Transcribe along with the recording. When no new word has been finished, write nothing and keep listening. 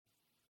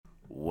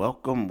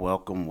Welcome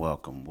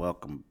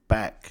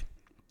back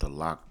to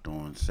Locked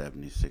On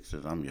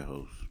 76ers. I'm your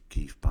host,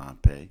 Keith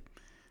Pompey.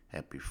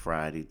 Happy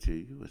Friday to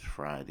you. It's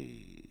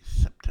Friday,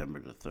 September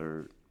the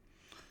 3rd.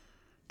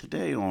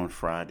 Today on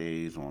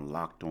Fridays on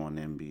Locked On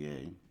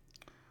NBA,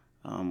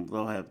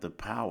 we'll have the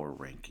power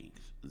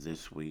rankings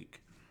this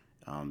week.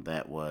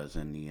 That was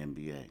in the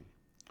NBA.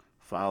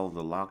 Follow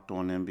the Locked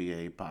On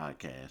NBA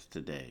podcast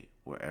today,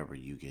 wherever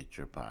you get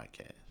your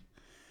podcast.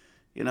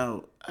 I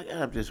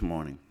got up this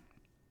morning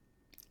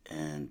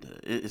and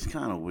it's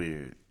kind of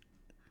weird.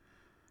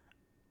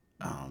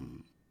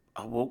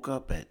 I woke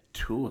up at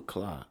 2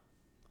 o'clock.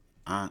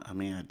 I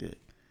did.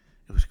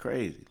 It was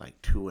crazy,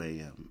 like 2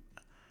 a.m.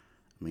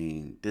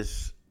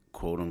 This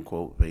quote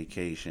unquote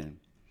vacation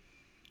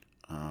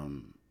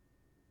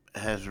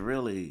has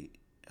really,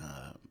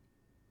 I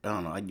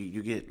don't know,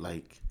 you get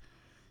like,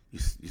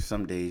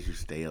 some days you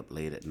stay up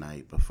late at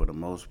night, but for the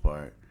most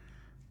part,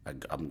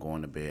 I'm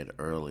going to bed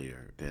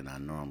earlier than I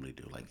normally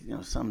do.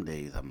 Some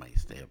days I might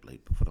stay up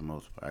late, but for the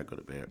most part, I go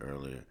to bed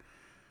earlier.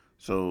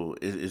 So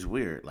it's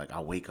weird. Like,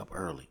 I wake up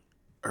early.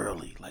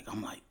 Like,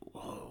 I'm like,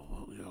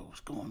 whoa,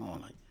 what's going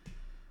on?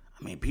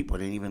 Like, people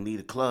didn't even leave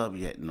the club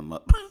yet, and I'm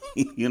up,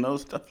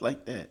 stuff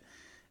like that.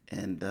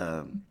 And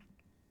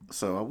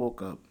so I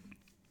woke up,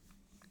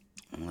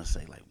 I'm gonna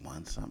say like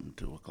 1 something,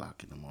 2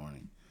 o'clock in the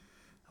morning.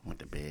 I went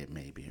to bed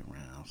maybe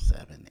around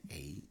 7,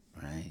 8,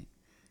 right?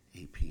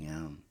 8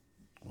 p.m.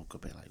 Woke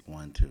up at like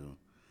 1, 2.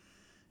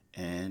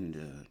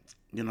 And,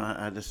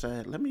 I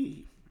decided, let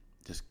me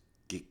just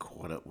get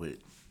caught up with,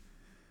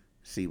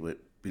 see what,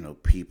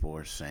 people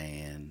are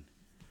saying,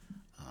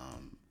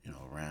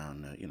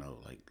 around,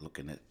 like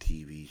looking at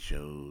TV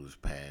shows,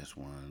 past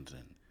ones,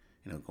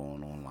 and,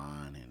 going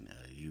online and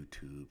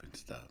YouTube and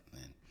stuff.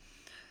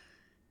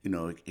 And,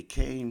 it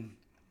came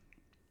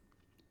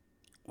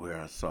where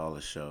I saw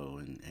the show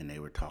and they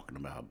were talking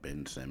about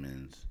Ben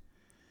Simmons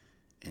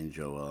and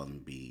Joel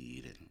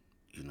Embiid and,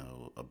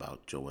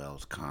 about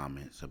Joel's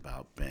comments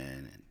about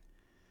Ben and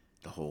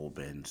the whole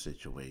Ben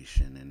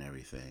situation and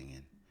everything.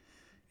 And,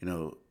 you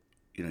know,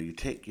 you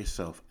take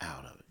yourself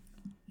out of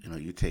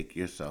it. You take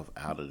yourself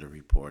out of the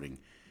reporting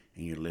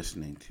and you're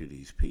listening to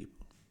these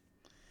people.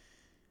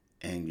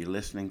 And you're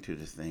listening to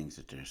the things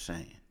that they're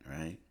saying,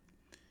 right?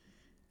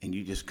 And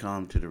you just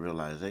come to the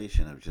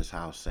realization of just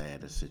how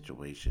sad a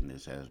situation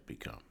this has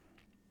become.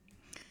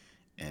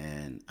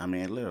 And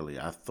literally,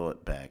 I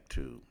thought back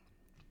to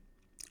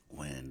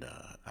when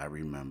I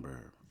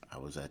remember I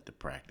was at the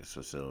practice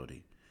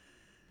facility,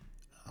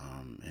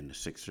 and the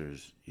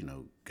Sixers,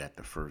 got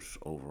the first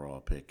overall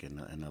pick in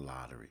the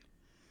lottery.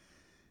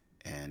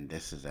 And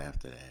this is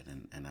after that,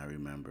 and I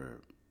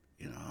remember,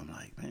 I'm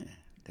like, man,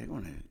 they're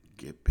gonna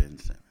get Ben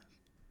Simmons.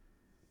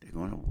 They're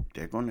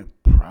gonna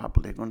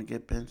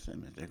get Ben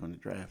Simmons. They're gonna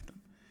draft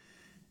him.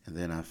 And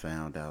then I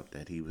found out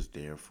that he was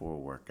there for a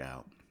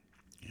workout.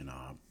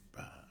 I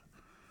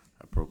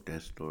broke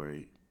that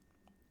story,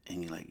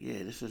 and you're like,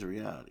 yeah, this is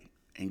reality.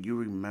 And you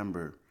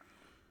remember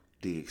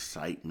the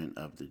excitement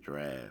of the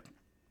draft.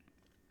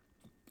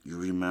 You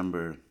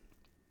remember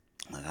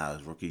like how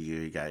his rookie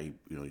year he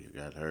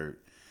got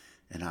hurt,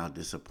 and how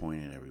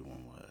disappointed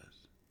everyone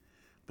was.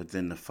 But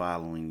then the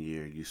following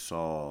year, you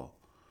saw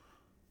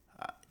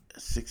a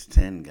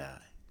 6'10"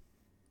 guy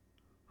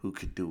who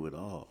could do it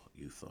all.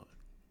 You thought,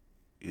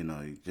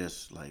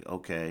 just like,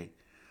 okay,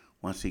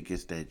 once he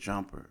gets that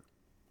jumper,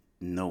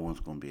 no one's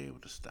gonna be able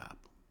to stop him.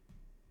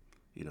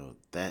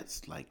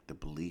 That's like the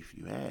belief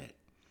you had.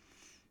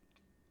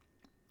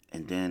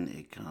 And then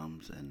it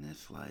comes and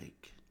it's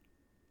like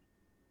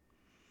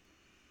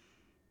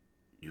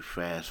you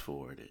fast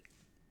forward it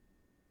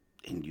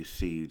and you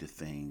see the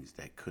things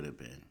that could have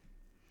been.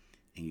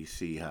 And you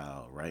see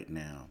how right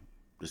now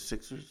the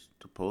Sixers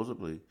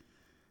supposedly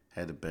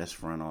had the best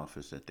front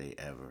office that they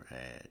ever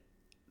had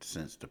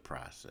since the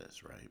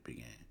process, right,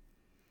 began.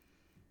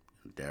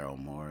 Daryl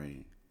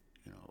Morey,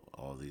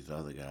 all these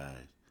other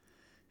guys.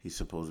 He's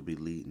supposed to be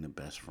leading the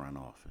best front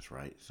office,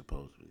 right?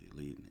 Supposedly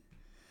leading it.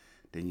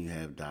 Then you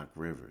have Doc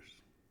Rivers,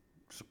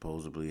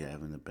 supposedly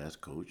having the best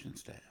coaching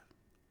staff.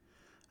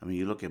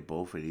 You look at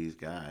both of these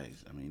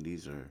guys.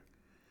 These are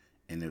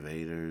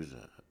innovators.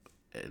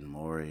 Ed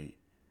Morey,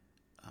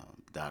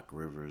 Doc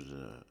Rivers,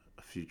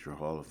 a future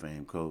Hall of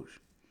Fame coach.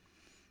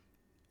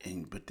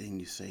 But then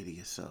you say to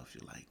yourself,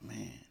 you're like,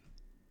 man,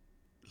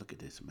 look at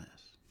this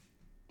mess.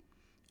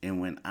 And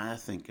when I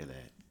think of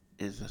that,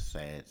 it's a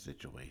sad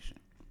situation.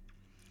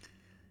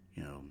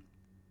 You know,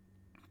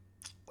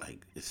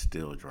 like, it's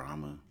still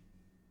drama.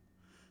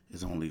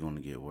 It's only going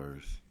to get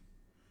worse.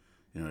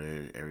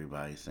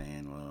 Everybody's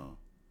saying, well,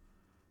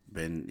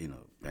 Ben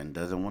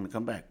doesn't want to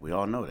come back. We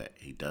all know that.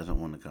 He doesn't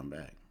want to come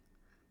back.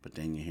 But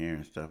then you're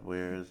hearing stuff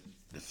where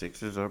the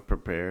Sixers are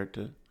prepared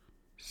to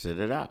sit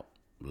it out,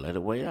 let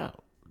it wait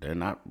out. They're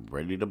not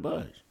ready to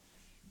budge.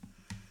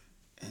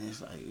 And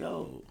it's like,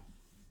 yo.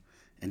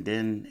 And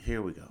then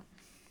here we go.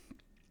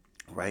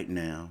 Right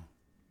now,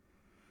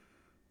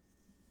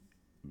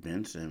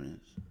 Ben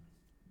Simmons,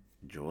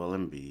 Joel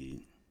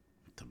Embiid,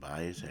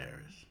 Tobias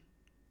Harris,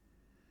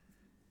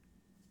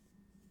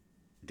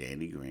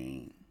 Danny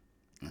Green,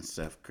 and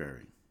Seth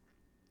Curry,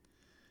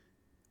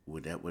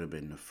 would have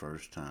been the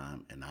first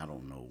time, and I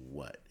don't know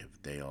what,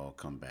 if they all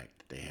come back,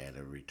 that they had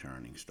a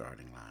returning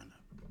starting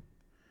lineup.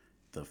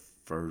 The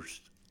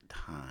first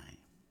time.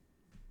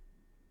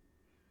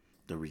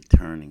 The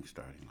returning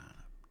starting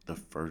lineup. The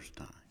first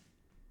time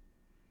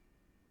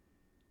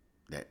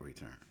that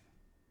returned.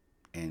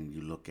 And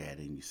you look at it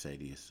and you say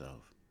to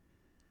yourself,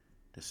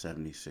 the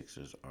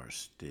 76ers are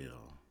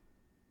still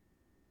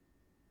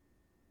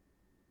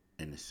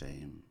in the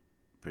same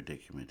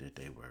predicament that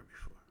they were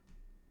before.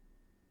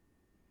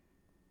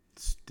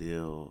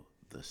 Still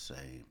the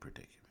same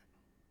predicament.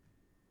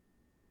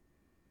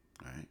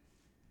 Right?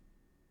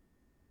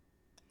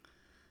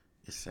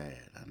 It's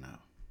sad, I know.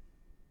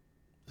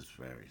 It's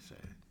very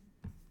sad.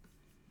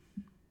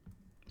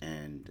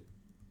 And,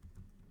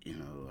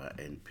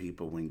 and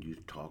people, when you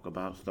talk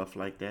about stuff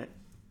like that,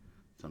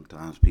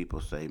 sometimes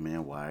people say,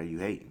 man, why are you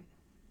hating?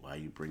 Why are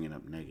you bringing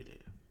up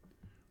negative?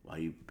 Why are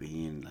you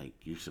being like,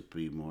 you should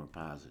be more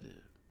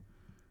positive?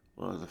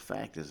 Well, the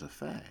fact is a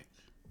fact.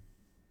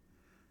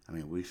 I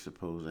mean, we're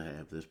supposed to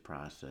have this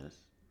process.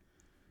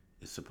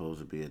 It's supposed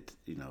to be,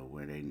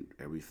 where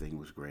everything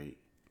was great.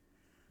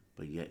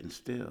 But yet and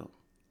still,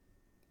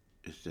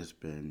 it's just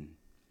been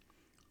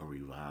a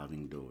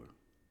revolving door.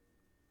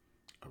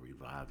 A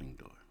revolving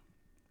door.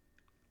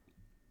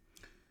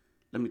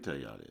 Let me tell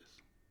y'all this.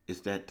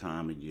 It's that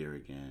time of year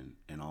again,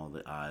 and all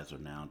the eyes are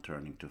now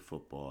turning to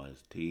football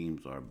as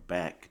teams are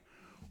back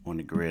on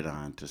the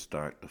gridiron to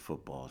start the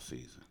football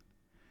season.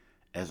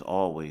 As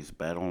always,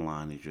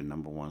 BetOnline is your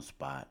number one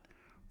spot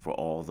for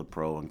all the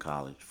pro and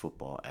college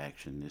football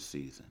action this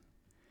season.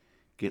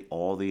 Get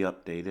all the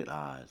updated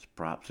odds,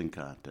 props, and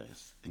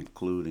contests,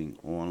 including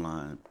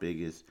online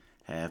biggest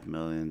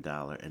 $500,000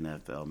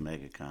 NFL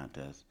mega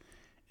contest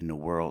in the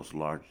world's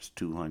largest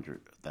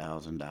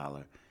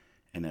 $200,000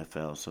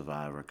 NFL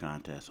Survivor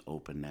contest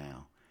open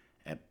now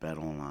at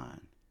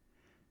BetOnline.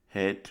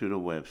 Head to the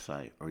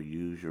website or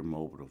use your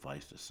mobile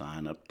device to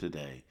sign up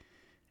today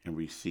and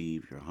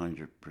receive your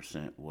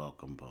 100%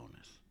 welcome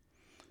bonus.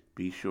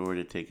 Be sure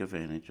to take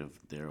advantage of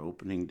their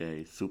opening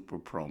day super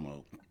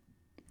promo.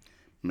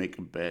 Make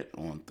a bet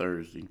on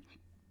Thursday,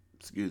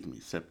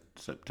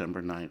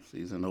 September 9th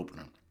season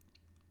opener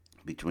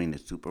between the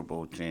Super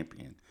Bowl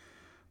champion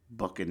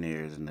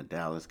Buccaneers and the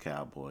Dallas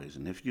Cowboys.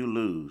 And if you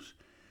lose,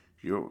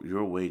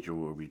 your wager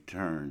will be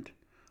returned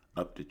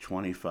up to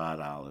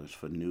 $25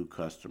 for new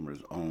customers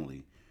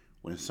only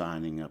when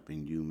signing up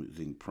and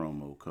using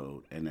promo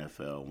code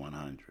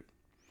NFL100.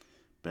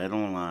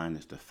 BetOnline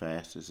is the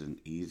fastest and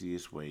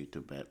easiest way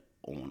to bet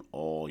on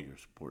all your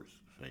sports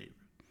favorites.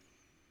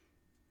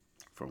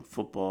 From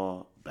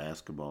football,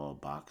 basketball,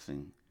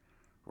 boxing,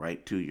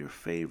 right to your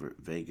favorite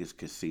Vegas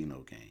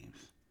casino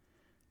games.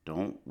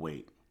 Don't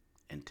wait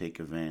and take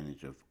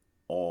advantage of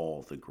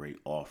all the great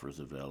offers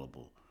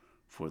available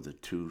for the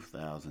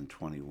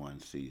 2021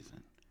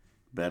 season.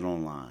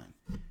 BetOnline,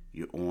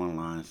 your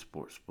online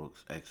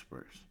sportsbooks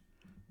experts.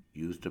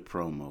 Use the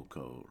promo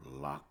code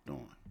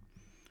LOCKEDON.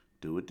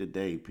 Do it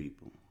today,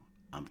 people.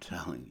 I'm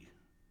telling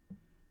you.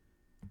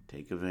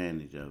 Take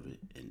advantage of it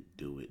and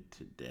do it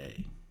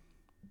today.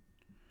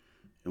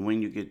 And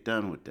when you get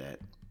done with that,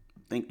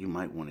 I think you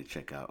might want to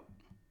check out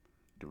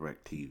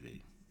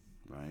DirecTV,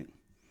 right?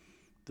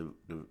 The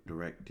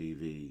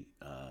DirecTV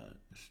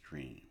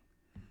stream.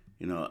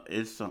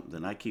 It's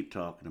something I keep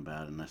talking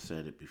about, and I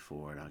said it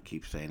before, and I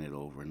keep saying it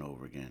over and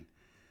over again.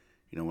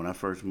 When I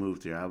first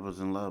moved here, I was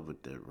in love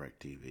with the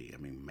DirecTV. I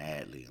mean,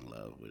 madly in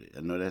love with it.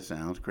 I know that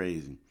sounds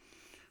crazy,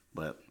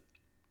 but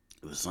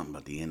it was something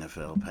about the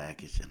NFL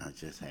package, and I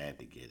just had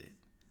to get it.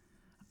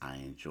 I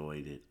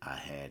enjoyed it. I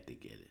had to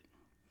get it,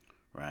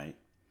 right?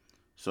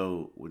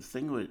 So, the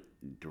thing with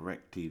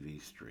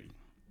DirecTV Stream,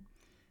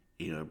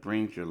 it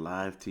brings your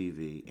live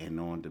TV and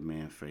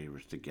on-demand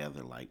favorites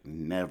together like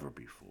never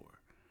before.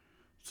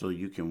 So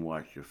you can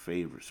watch your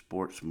favorite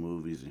sports,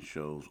 movies, and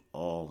shows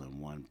all in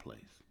one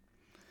place.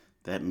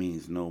 That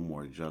means no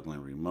more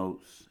juggling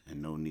remotes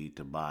and no need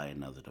to buy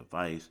another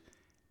device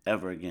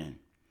ever again.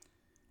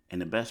 And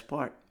the best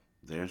part,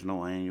 there's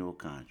no annual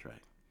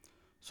contract.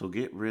 So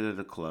get rid of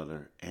the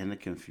clutter and the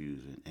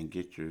confusion and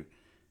get your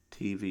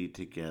TV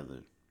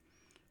together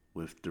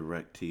with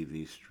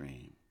DirecTV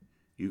Stream.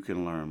 You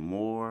can learn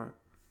more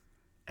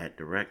at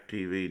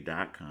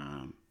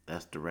directtv.com.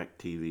 That's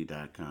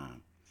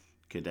directtv.com.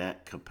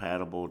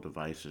 Compatible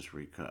devices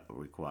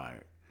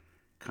required.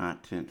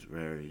 Content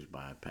varies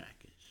by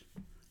package.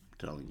 I'm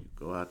telling you,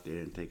 go out there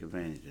and take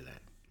advantage of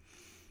that.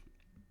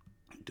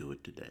 Do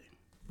it today.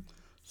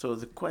 So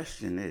the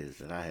question is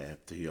that I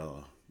have to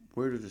y'all,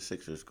 where do the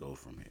Sixers go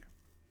from here?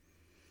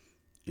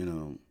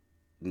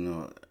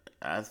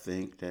 I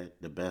think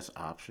that the best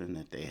option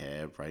that they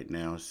have right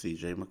now is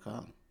CJ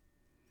McCollum.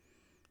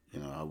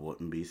 I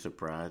wouldn't be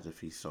surprised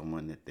if he's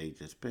someone that they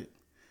just picked.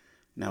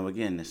 Now,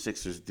 again, the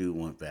Sixers do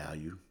want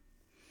value.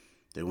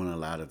 They want a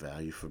lot of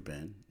value for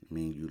Ben. I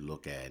mean, you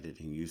look at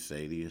it and you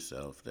say to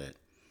yourself that,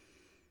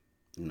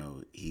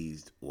 he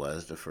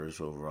was the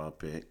first overall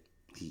pick.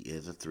 He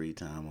is a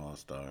 3-time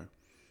All-Star.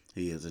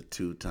 He is a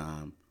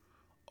two-time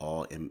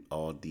all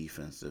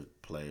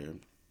defensive player.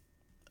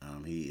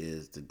 He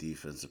is the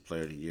defensive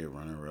player of the year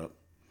runner-up.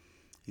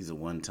 He's a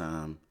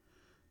one-time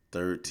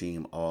third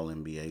team All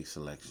NBA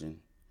selection.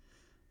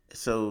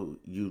 So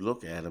you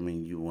look at him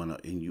and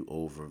you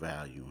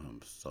overvalue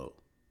him so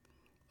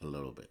a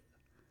little bit.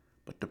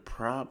 But the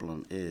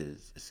problem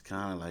is, it's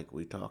kind of like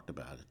we talked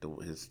about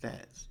it. His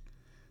stats,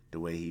 the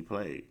way he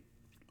played,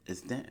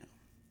 it's down.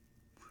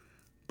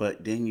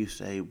 But then you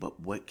say, but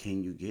what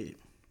can you get?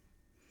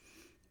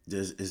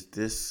 Is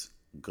this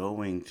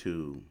going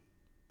to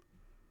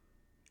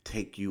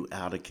take you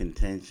out of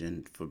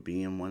contention for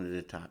being one of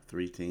the top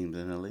three teams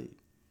in the league?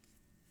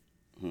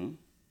 Hmm?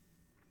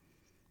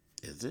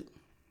 Is it?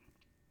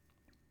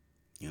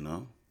 You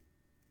know?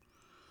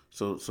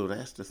 So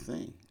that's the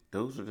thing.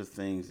 Those are the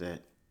things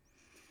that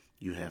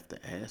you have to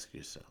ask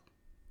yourself.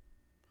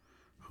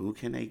 Who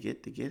can they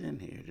get in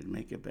here to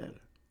make it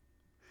better?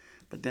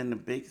 But then the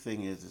big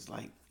thing is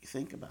like,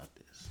 think about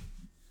this.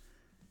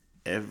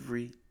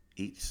 Every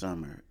each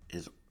summer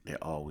is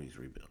they're always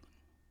rebuilding.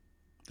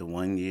 The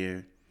one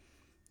year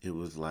it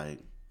was like,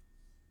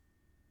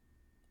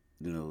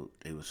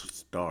 they was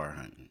star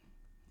hunting,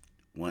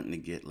 wanting to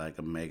get like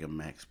a mega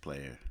max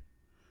player.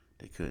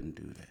 They couldn't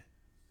do that.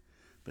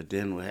 But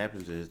then what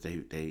happens is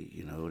they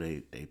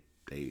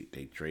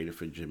traded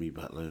for Jimmy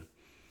Butler.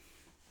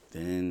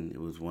 Then it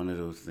was one of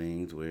those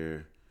things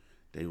where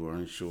they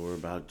weren't sure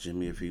about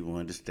Jimmy if he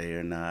wanted to stay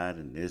or not,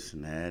 and this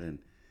and that, and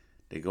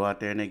they go out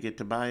there and they get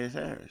Tobias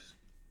Harris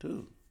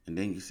too. And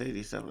then you say to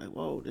yourself like,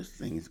 "Whoa, this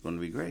thing is going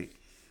to be great."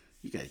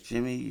 You got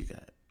Jimmy, you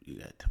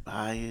got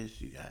Tobias,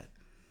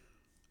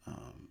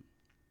 um,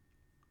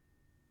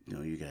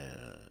 you got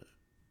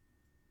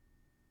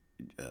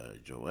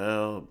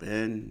Joel,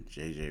 Ben,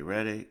 JJ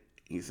Redick.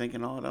 You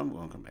thinking all of them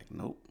going to come back?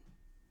 Nope.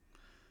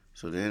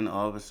 So then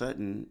all of a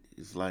sudden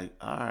it's like,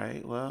 all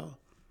right, well,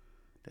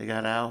 they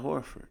got Al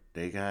Horford,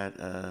 they got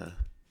a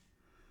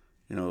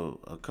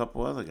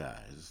couple other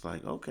guys. It's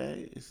like,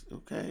 okay, it's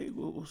okay.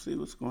 We'll see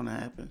what's going to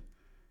happen.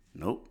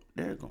 Nope,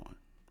 they're going.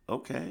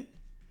 Okay,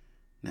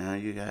 now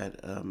you got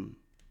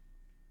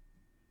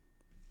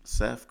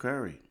Seth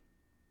Curry.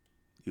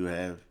 You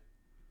have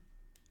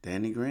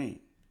Danny Green.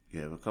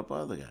 You have a couple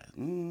other guys.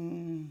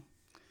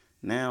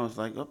 Now it's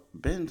like, oh,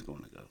 Ben's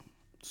going to go.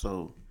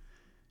 So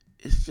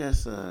it's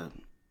just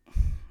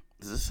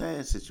it's a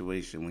sad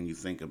situation when you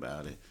think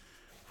about it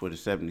for the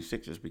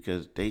 76ers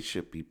because they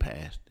should be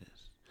past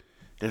this.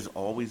 There's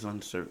always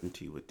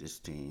uncertainty with this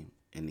team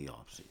in the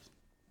offseason.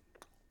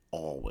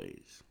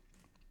 Always.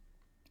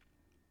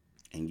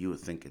 And you would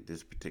think at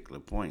this particular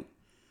point,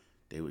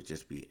 they would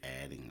just be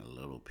adding a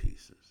little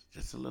pieces.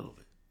 Just a little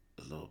bit.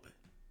 A little bit.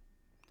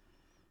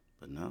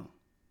 But no.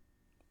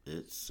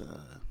 It's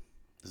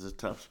a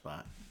tough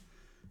spot.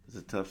 It's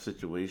a tough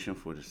situation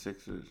for the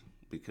Sixers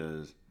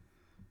because,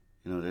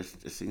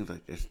 it seems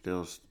like they're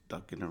still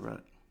stuck in a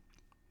rut.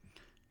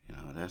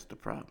 That's the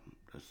problem.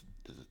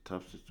 There's a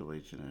tough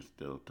situation and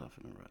still tough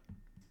in the rut.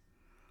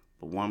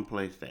 But one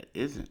place that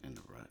isn't in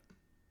the rut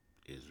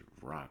is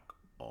Rock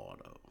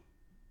Auto.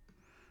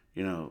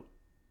 You know,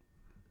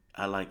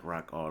 I like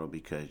Rock Auto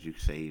because you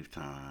save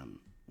time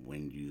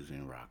when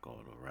using Rock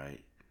Auto,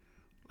 right?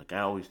 Like I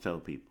always tell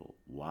people,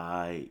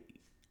 why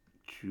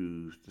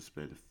choose to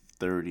spend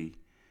 30,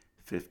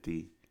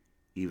 50,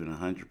 even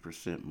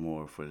 100%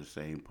 more for the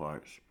same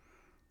parts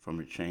from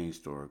a chain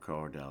store or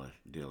car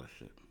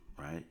dealership,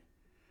 right?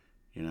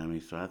 You know what I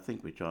mean? So I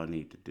think what y'all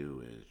need to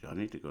do is y'all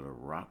need to go to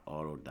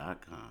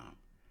rockauto.com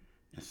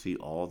and see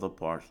all the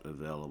parts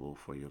available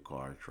for your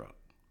car or truck.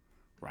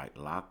 Right,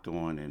 locked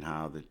on, and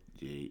how did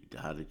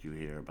you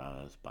hear about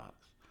us box?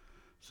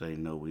 Say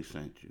no, we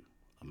sent you.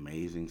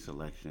 Amazing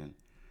selection,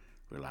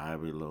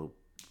 reliably low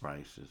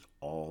prices,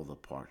 all the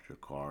parts your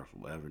cars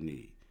will ever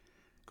need.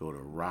 Go to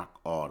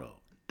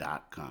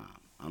rockauto.com.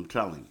 I'm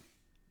telling you,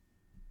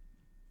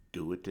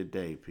 do it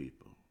today,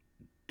 people.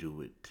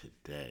 Do it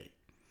today.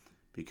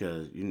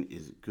 Because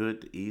it's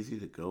good, easy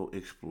to go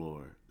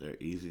explore. They're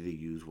easy to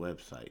use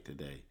website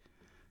today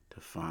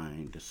to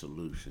find the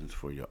solutions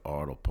for your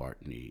auto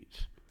part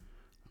needs.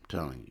 I'm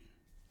telling you,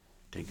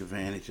 take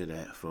advantage of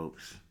that,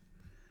 folks.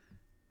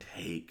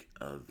 Take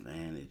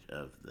advantage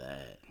of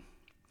that.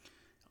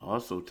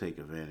 Also, take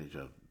advantage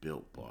of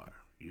Built Bar.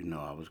 You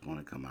know, I was going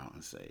to come out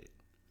and say it.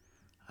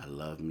 I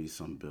love me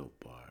some Built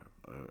Bar.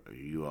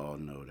 You all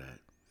know that.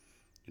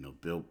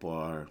 Built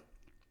Bar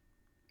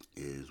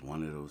is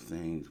one of those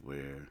things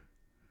where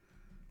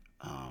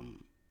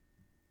um,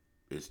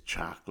 it's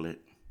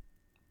chocolate,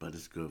 but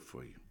it's good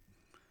for you.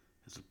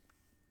 It's a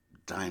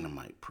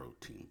dynamite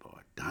protein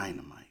bar.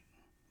 Dynamite,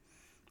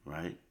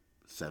 right?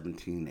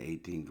 17 to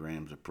 18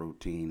 grams of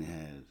protein. It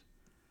has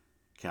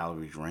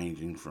calories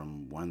ranging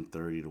from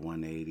 130 to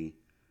 180.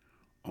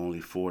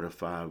 Only 4 to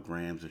 5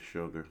 grams of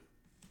sugar.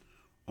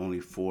 Only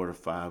 4 to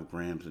 5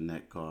 grams of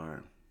net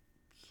carbs.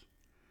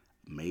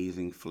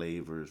 Amazing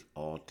flavors,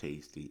 all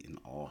tasty and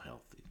all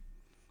healthy.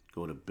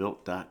 Go to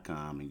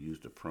built.com and use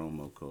the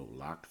promo code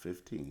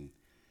LOCKED15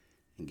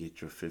 and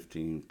get your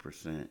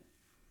 15%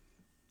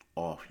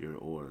 off your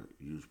order.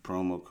 Use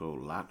promo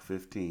code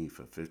LOCK15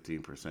 for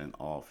 15%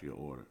 off your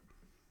order.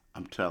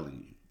 I'm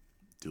telling you,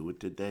 do it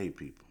today,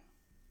 people.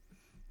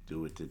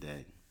 Do it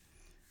today.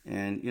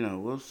 And,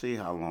 we'll see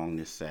how long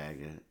this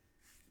saga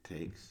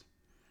takes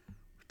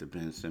with the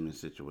Ben Simmons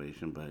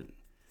situation, but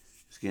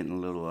it's getting a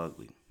little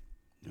ugly.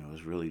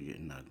 It's really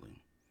getting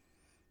ugly.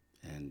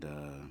 And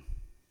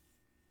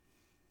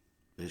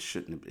it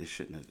shouldn't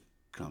have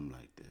come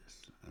like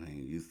this. I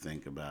mean, you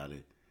think about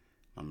it.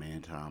 My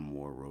man Tom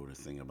Moore wrote a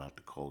thing about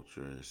the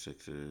culture of the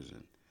Sixers,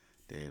 and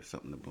they have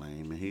something to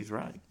blame, and he's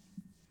right.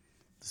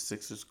 The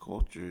Sixers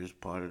culture is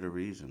part of the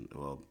reason,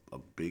 well, a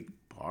big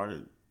part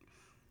of,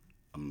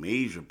 a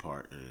major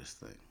part of this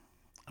thing,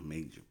 a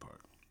major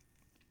part.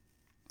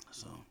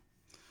 So,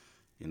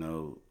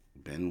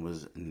 Ben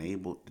was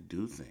enabled to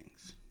do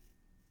things.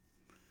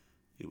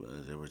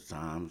 There were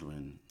times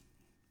when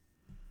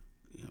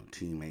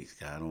teammates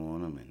got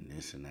on him and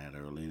this and that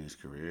early in his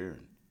career,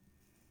 and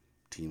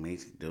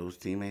those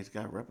teammates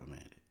got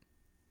reprimanded.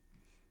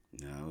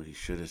 He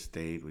should have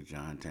stayed with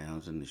John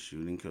Townsend, the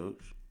shooting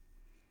coach.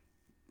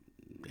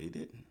 They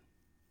didn't.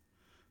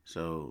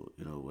 So,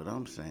 what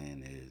I'm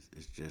saying is,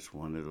 it's just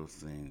one of those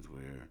things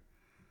where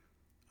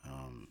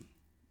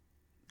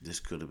this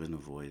could have been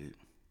avoided.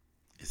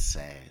 It's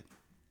sad.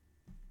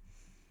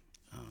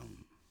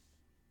 Um,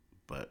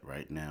 but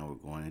right now,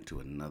 we're going into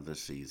another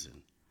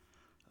season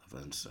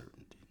of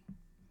uncertainty.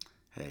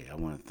 Hey, I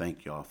want to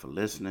thank y'all for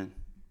listening.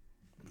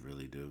 I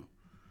really do.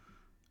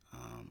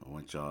 I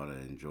want y'all to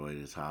enjoy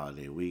this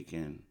holiday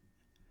weekend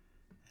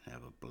and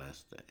have a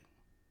blessed day.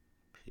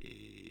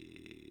 Peace.